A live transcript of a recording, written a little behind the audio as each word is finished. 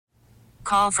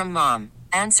Call from mom.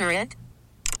 Answer it.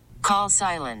 Call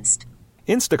silenced.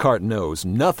 Instacart knows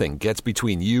nothing gets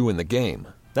between you and the game.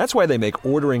 That's why they make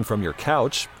ordering from your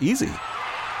couch easy.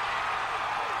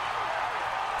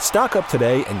 Stock up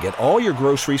today and get all your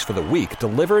groceries for the week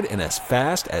delivered in as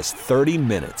fast as 30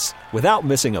 minutes without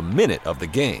missing a minute of the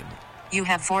game. You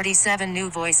have 47 new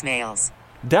voicemails.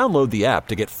 Download the app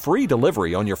to get free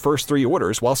delivery on your first 3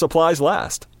 orders while supplies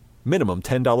last. Minimum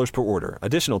 $10 per order.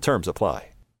 Additional terms apply.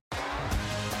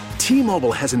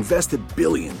 T-Mobile has invested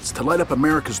billions to light up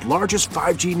America's largest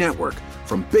 5G network,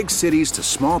 from big cities to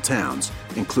small towns,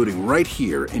 including right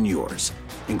here in yours.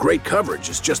 And great coverage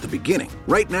is just the beginning.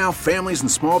 Right now, families and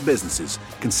small businesses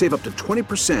can save up to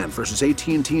 20% versus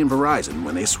AT&T and Verizon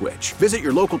when they switch. Visit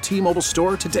your local T-Mobile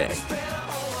store today.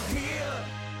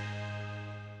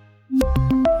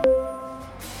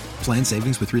 Plan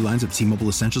savings with 3 lines of T-Mobile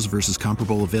Essentials versus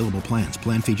comparable available plans.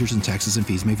 Plan features and taxes and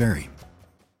fees may vary.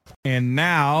 And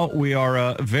now we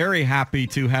are very happy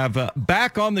to have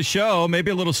back on the show, maybe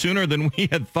a little sooner than we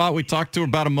had thought. We talked to her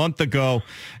about a month ago,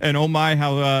 and oh my,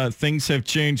 how things have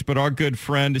changed. But our good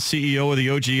friend, CEO of the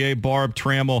OGA, Barb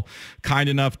Trammell, kind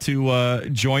enough to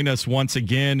join us once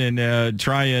again and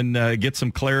try and get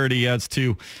some clarity as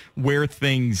to where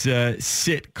things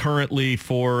sit currently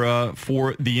for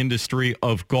the industry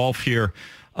of golf here.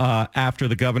 After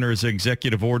the governor's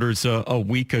executive orders a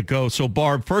week ago. So,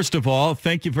 Barb, first of all,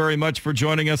 thank you very much for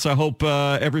joining us. I hope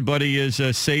everybody is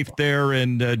safe there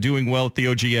and doing well at the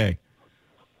OGA.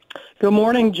 Good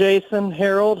morning, Jason,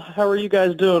 Harold. How are you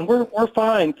guys doing? We're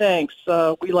fine, thanks.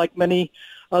 We, like many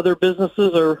other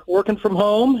businesses, are working from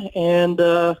home, and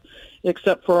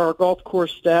except for our golf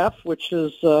course staff, which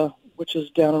is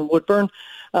down in Woodburn.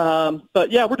 But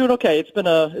yeah, we're doing okay. It's been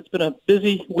a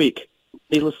busy week,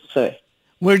 needless to say.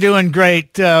 We're doing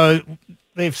great.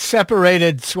 They've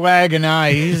separated Swag and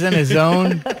I. He's in his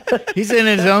own. He's in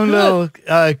his own little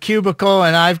cubicle,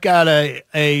 and I've got a.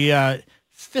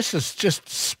 This is just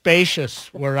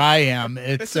spacious where I am.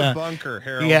 It's a bunker,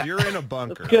 Harold. Yeah. You're in a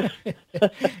bunker.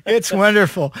 It's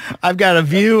wonderful. I've got a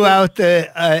view out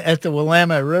at the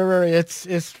Willamette River.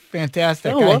 It's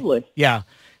fantastic. Oh, lovely. Yeah.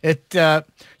 So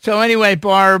anyway,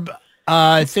 Barb,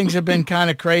 things have been kind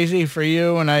of crazy for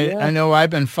you, and I know I've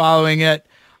been following it.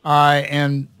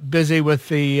 And busy with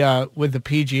the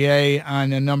PGA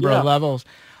on a number of levels,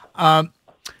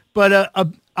 but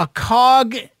a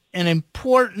cog, an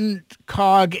important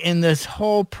cog in this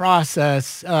whole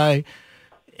process,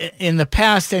 in the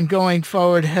past and going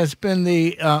forward, has been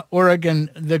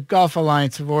the Golf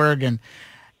Alliance of Oregon.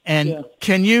 And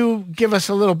can you give us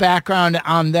a little background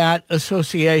on that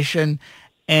association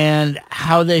and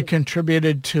how they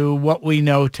contributed to what we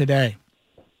know today?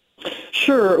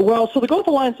 Sure. Well, so the Golf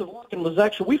Alliance of Oregon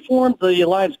we formed the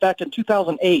alliance back in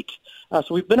 2008.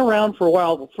 So we've been around for a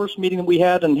while. The first meeting that we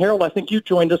had, and Harold, I think you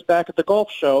joined us back at the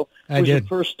golf show. I did. The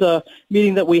first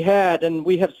meeting that we had, and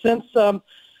we have since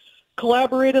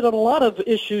collaborated on a lot of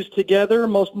issues together,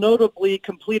 most notably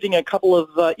completing a couple of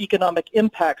economic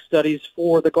impact studies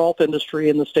for the golf industry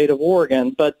in the state of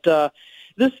Oregon. But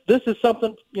this is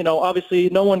something, obviously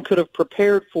no one could have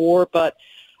prepared for, but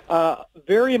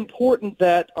very important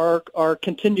that our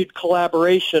continued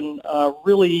collaboration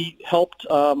really helped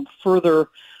further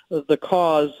the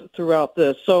cause throughout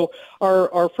this. So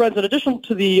our friends, in addition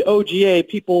to the OGA,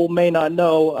 people may not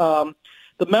know,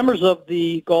 the members of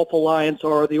the Golf Alliance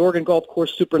are the Oregon Golf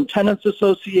Course Superintendents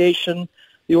Association,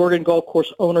 the Oregon Golf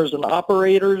Course Owners and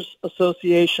Operators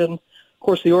Association, of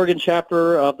course the Oregon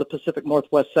chapter of the Pacific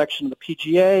Northwest section of the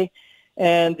PGA,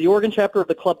 and the Oregon chapter of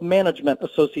the Club Management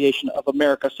Association of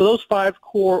America. So those 5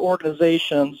 core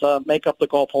organizations make up the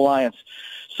Golf Alliance.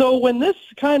 So when this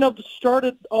kind of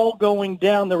started all going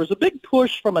down, there was a big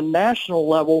push from a national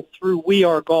level through We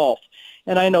Are Golf.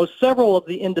 And I know several of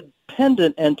the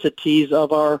independent entities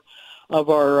of our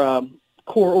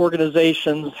core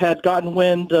organizations had gotten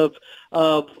wind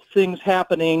of things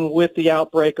happening with the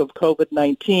outbreak of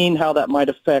COVID-19, how that might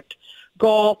affect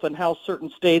golf, and how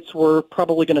certain states were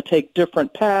probably going to take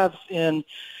different paths in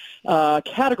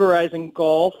categorizing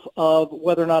golf of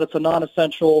whether or not it's a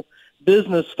non-essential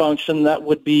business function that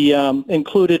would be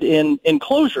included in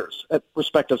enclosures at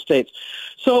respective states.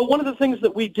 So one of the things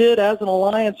that we did as an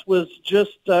alliance was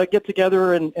just get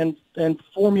together and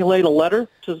formulate a letter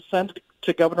to send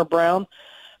to Governor Brown,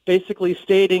 basically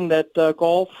stating that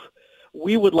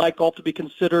we would like golf to be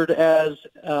considered as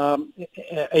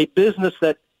a business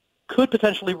that could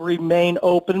potentially remain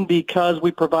open because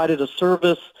we provided a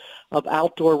service of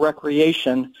outdoor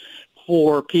recreation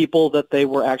for people that they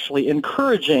were actually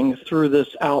encouraging through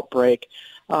this outbreak.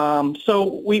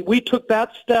 So we took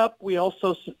that step. We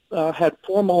also had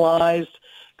formalized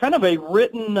kind of a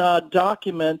written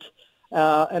document,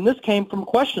 and this came from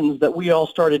questions that we all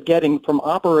started getting from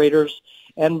operators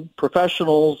and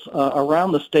professionals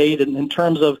around the state in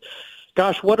terms of,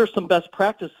 gosh, what are some best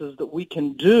practices that we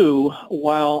can do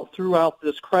throughout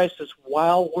this crisis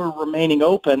while we're remaining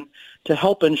open to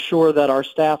help ensure that our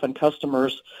staff and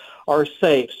customers are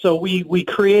safe. So we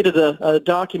created a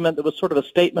document that was sort of a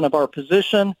statement of our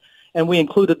position, and we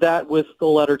included that with the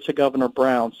letter to Governor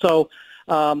Brown. So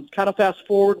kind of fast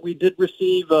forward, we did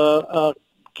receive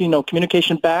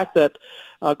communication back that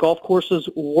golf courses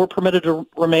were permitted to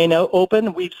remain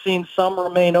open. We've seen some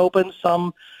remain open,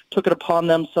 some took it upon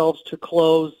themselves to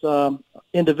close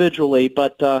individually,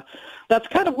 but that's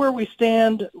kind of where we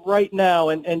stand right now.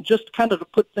 And just kind of to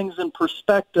put things in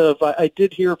perspective, I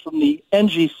did hear from the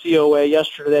NGCOA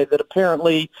yesterday that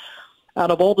apparently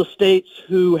out of all the states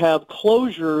who have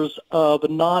closures of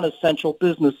non-essential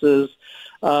businesses,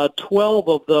 12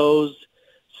 of those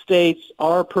states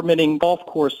are permitting golf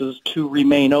courses to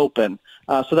remain open.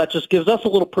 So that just gives us a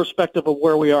little perspective of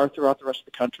where we are throughout the rest of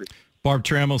the country. Barb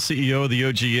Trammell, CEO of the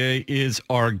OGA, is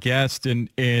our guest, and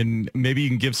maybe you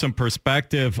can give some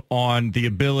perspective on the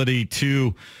ability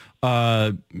to,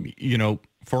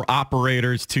 for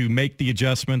operators to make the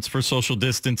adjustments for social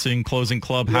distancing, closing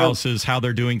clubhouses, how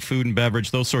they're doing food and beverage,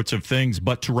 those sorts of things,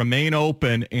 but to remain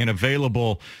open and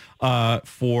available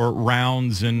for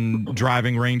rounds and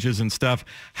driving ranges and stuff.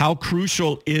 How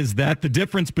crucial is that? The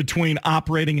difference between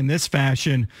operating in this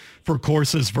fashion for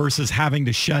courses versus having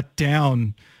to shut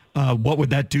down, what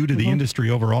would that do to the industry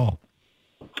overall?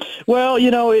 Well,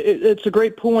 it's a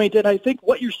great point, and I think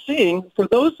what you're seeing, for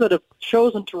those that have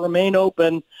chosen to remain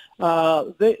open,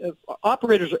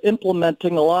 operators are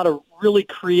implementing a lot of really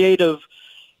creative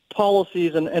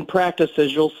policies and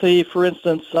practices. You'll see, for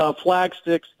instance, flag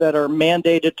sticks that are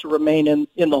mandated to remain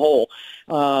in the hole.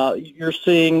 You're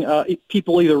seeing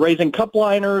people either raising cup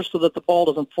liners so that the ball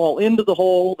doesn't fall into the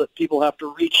hole, that people have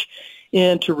to reach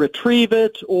in to retrieve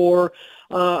it, or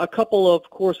a couple of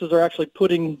courses are actually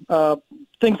putting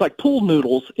things like pool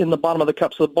noodles in the bottom of the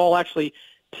cup so the ball actually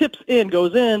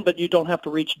goes in, but you don't have to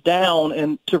reach down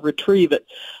and to retrieve it.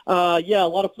 A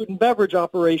lot of food and beverage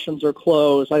operations are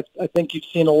closed. I think you've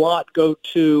seen a lot go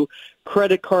to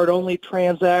credit card only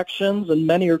transactions, and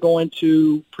many are going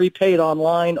to prepaid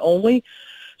online only.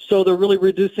 So they're really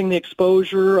reducing the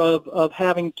exposure of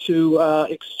having to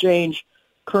exchange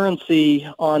currency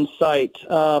on site.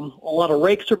 A lot of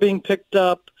rakes are being picked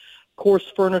up,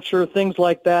 course furniture, things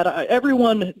like that.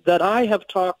 Everyone that I have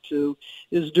talked to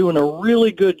is doing a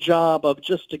really good job of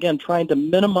just, again, trying to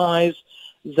minimize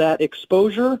that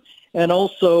exposure and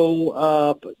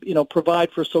also,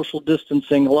 provide for social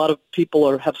distancing. A lot of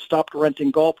people have stopped renting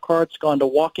golf carts, gone to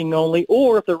walking only,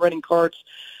 or if they're renting carts,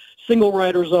 single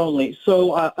riders only.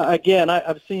 So,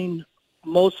 I've seen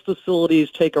most facilities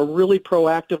take a really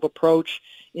proactive approach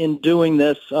in doing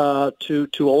this to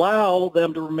allow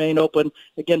them to remain open,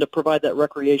 again, to provide that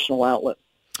recreational outlet.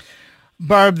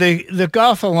 Barb, the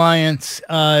Golf Alliance,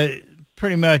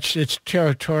 pretty much its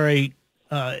territory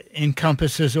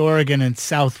encompasses Oregon and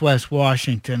Southwest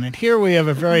Washington. And here we have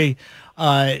a very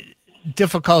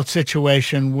difficult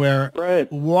situation where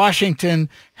Washington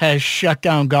has shut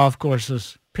down golf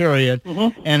courses, period,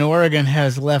 and Oregon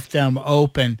has left them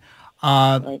open.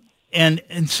 And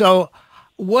so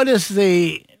what is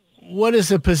the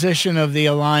position of the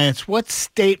alliance? What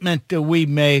statement do we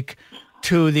make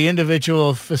to the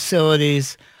individual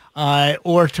facilities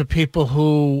or to people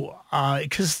who,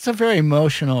 because it's a very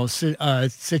emotional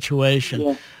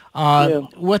situation.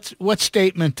 What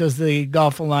statement does the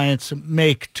Golf Alliance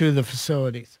make to the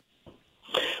facilities?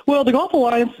 Well, the Golf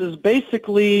Alliance is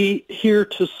basically here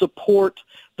to support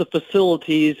the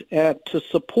facilities and to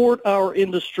support our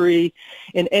industry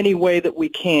in any way that we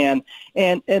can.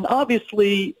 And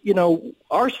obviously,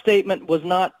 our statement was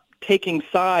not taking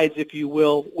sides, if you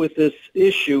will, with this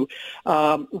issue.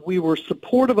 We were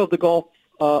supportive of the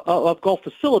golf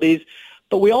facilities,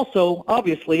 but we also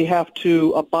obviously have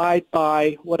to abide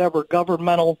by whatever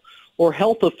governmental or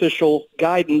health official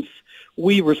guidance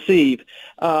we receive.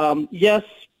 Yes,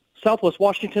 Southwest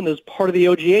Washington is part of the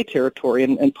OGA territory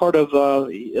and part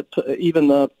of even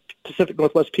the Pacific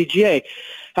Northwest PGA.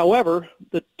 However,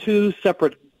 the two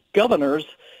separate governors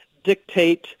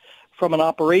dictate from an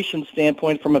operations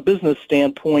standpoint, from a business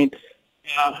standpoint,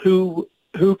 who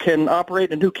can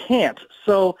operate and who can't.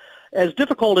 So as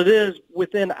difficult it is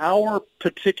within our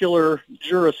particular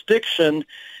jurisdiction,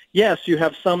 yes, you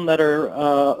have some that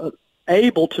are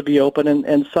able to be open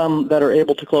and some that are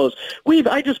able to close.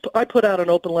 I put out an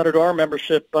open letter to our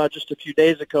membership just a few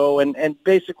days ago and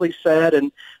basically said,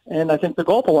 and I think the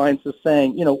Golf Alliance is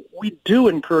saying, we do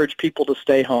encourage people to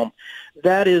stay home.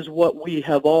 That is what we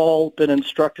have all been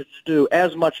instructed to do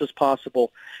as much as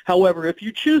possible. However, if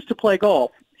you choose to play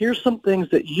golf, here's some things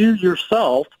that you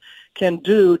yourself can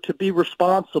do to be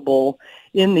responsible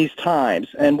in these times.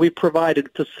 And we provided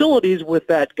facilities with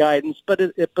that guidance, but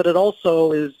it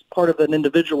also is part of an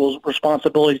individual's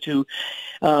responsibility to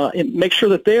make sure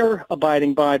that they're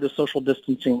abiding by the social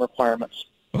distancing requirements.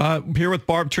 Here with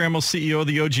Barb Trammell, CEO of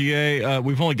the OGA.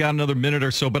 We've only got another minute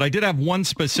or so, but I did have one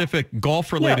specific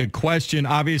golf-related question.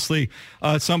 Obviously,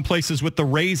 some places with the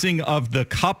raising of the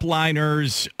cup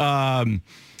liners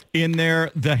in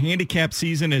there, the handicap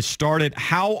season has started.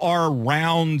 How are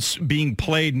rounds being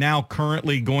played now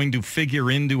currently going to figure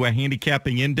into a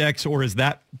handicapping index, or is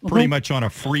that pretty much on a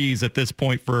freeze at this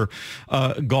point for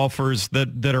golfers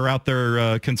that are out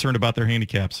there concerned about their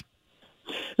handicaps?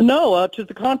 No, to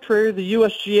the contrary, the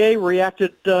USGA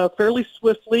reacted fairly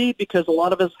swiftly because a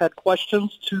lot of us had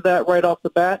questions to that right off the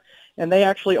bat. And they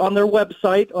actually, on their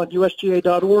website, on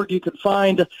usga.org, you can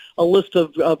find a list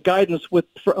of guidance with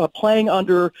playing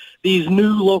under these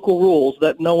new local rules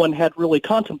that no one had really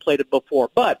contemplated before.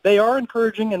 But they are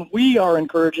encouraging, and we are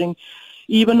encouraging,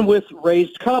 even with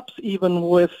raised cups, even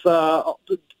with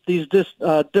these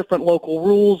different local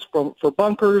rules for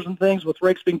bunkers and things, with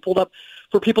rakes being pulled up,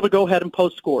 for people to go ahead and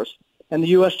post scores. And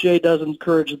the USGA does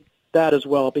encourage that as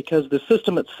well, because the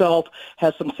system itself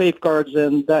has some safeguards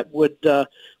in that would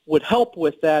help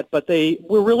with that. But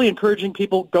we're really encouraging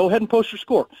people, go ahead and post your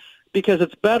score, because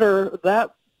it's better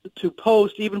that to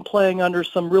post even playing under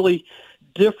some really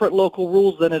different local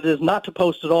rules than it is not to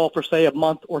post at all for, say, a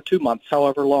month or 2 months,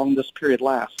 however long this period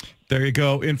lasts. There you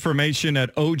go. Information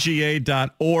at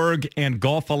OGA.org and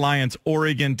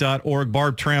GolfAllianceOregon.org.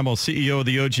 Barb Trammell, CEO of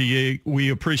the OGA, we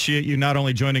appreciate you not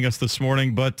only joining us this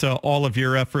morning, but all of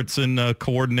your efforts in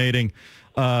coordinating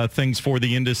things for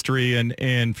the industry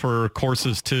and for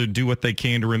courses to do what they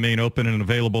can to remain open and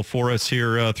available for us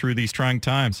here through these trying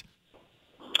times.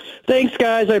 Thanks,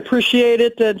 guys. I appreciate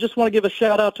it. And just want to give a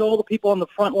shout-out to all the people on the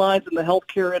front lines in the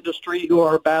healthcare industry who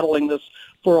are battling this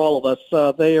for all of us.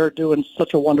 They are doing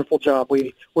such a wonderful job.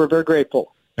 We're very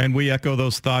grateful. And we echo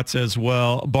those thoughts as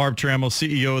well. Barb Trammell,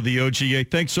 CEO of the OGA,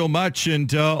 thanks so much.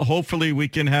 And hopefully we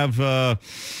can have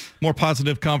more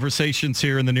positive conversations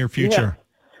here in the near future. Yeah.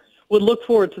 Would look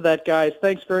forward to that, guys.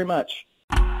 Thanks very much.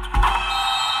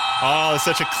 Oh,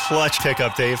 such a clutch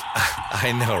pickup, Dave.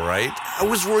 I know, right? I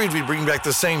was worried we'd bring back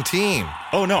the same team.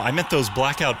 Oh, no, I meant those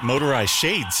blackout motorized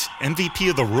shades. MVP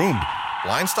of the room.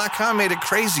 Blinds.com made it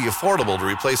crazy affordable to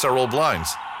replace our old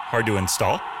blinds. Hard to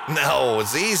install? No,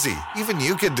 it's easy. Even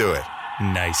you could do it.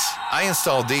 Nice. I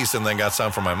installed these and then got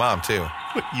some for my mom, too.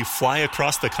 What, you fly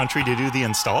across the country to do the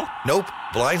install? Nope.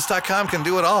 Blinds.com can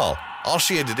do it all. All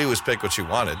she had to do was pick what she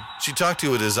wanted. She talked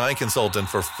to a design consultant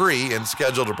for free and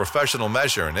scheduled a professional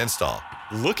measure and install.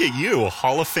 Look at you,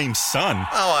 Hall of Fame son.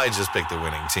 Oh, I just picked the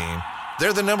winning team.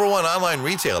 They're the #1 online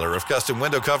retailer of custom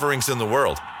window coverings in the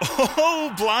world.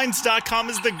 Oh, Blinds.com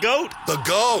is the GOAT. The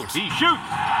GOAT. He shoots.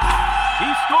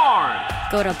 He scores.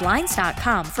 Go to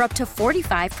Blinds.com for up to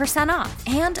 45% off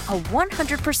and a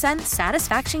 100%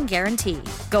 satisfaction guarantee.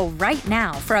 Go right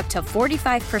now for up to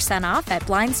 45% off at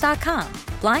Blinds.com.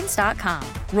 Blinds.com.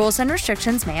 Rules and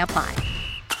restrictions may apply.